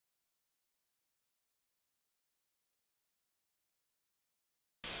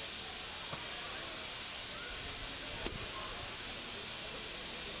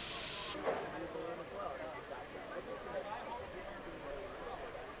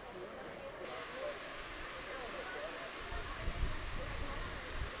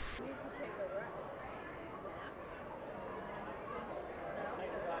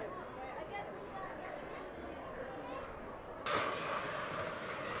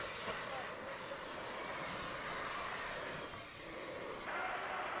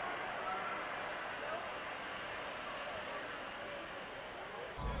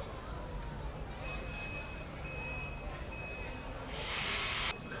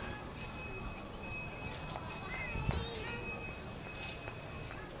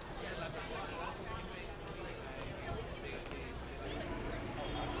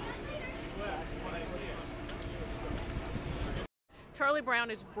Charlie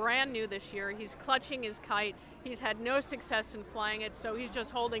Brown is brand new this year. He's clutching his kite. He's had no success in flying it, so he's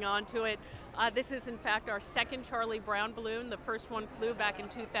just holding on to it. This is, in fact, our second Charlie Brown balloon. The first one flew back in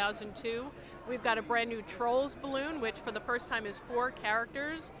 2002. We've got a brand new Trolls balloon, which for the first time is 4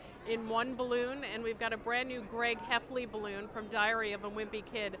 characters in one balloon. And we've got a brand new Greg Heffley balloon from Diary of a Wimpy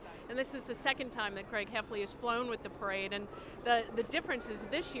Kid. And this is the second time that Greg Heffley has flown with the parade. And the difference is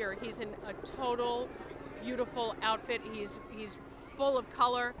this year he's in a total beautiful outfit. He's full of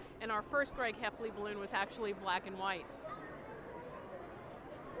color, and our first Greg Heffley balloon was actually black and white.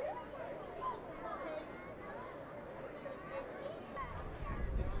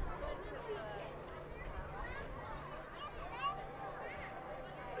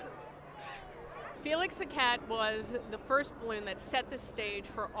 Felix the Cat was the first balloon that set the stage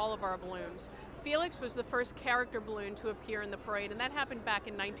for all of our balloons. Felix was the first character balloon to appear in the parade, and that happened back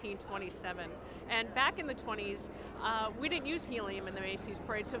in 1927. And back in the 20s, we didn't use helium in the Macy's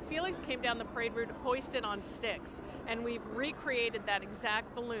parade, so Felix came down the parade route hoisted on sticks, and we've recreated that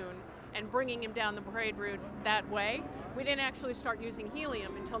exact balloon and bringing him down the parade route that way. We didn't actually start using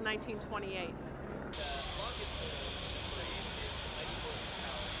helium until 1928.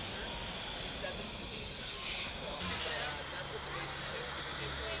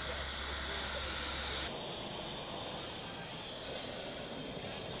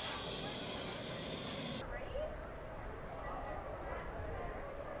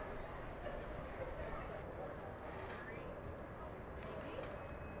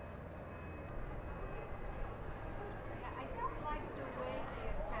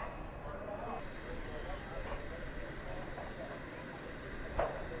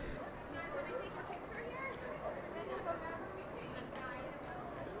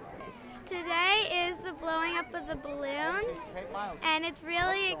 Today is the blowing up of the balloons, and it's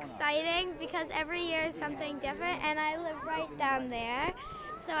really exciting because every year is something different, and I live right down there,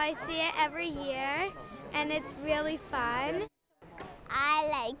 so I see it every year, and it's really fun. I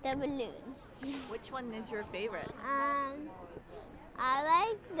like the balloons. Which one is your favorite? I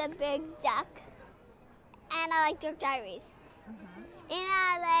like the big duck, and I like Duck Diaries, and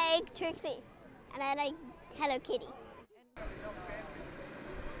I like Trixie, and I like Hello Kitty.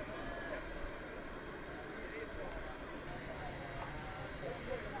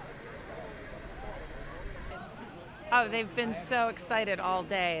 Oh, they've been so excited all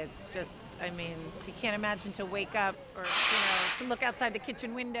day. It's just, I mean, you can't imagine to wake up or, to look outside the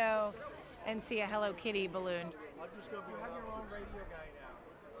kitchen window and see a Hello Kitty balloon. I'll just go. You have your own radio guy now.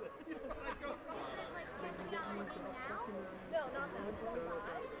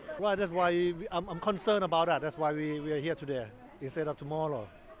 Well, that's why I'm concerned about that. That's why we are here today instead of tomorrow.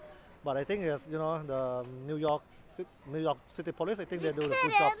 But I think it's, the New York City Police, I think they do a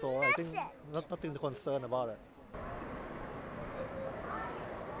good job. So I think nothing to concern about it.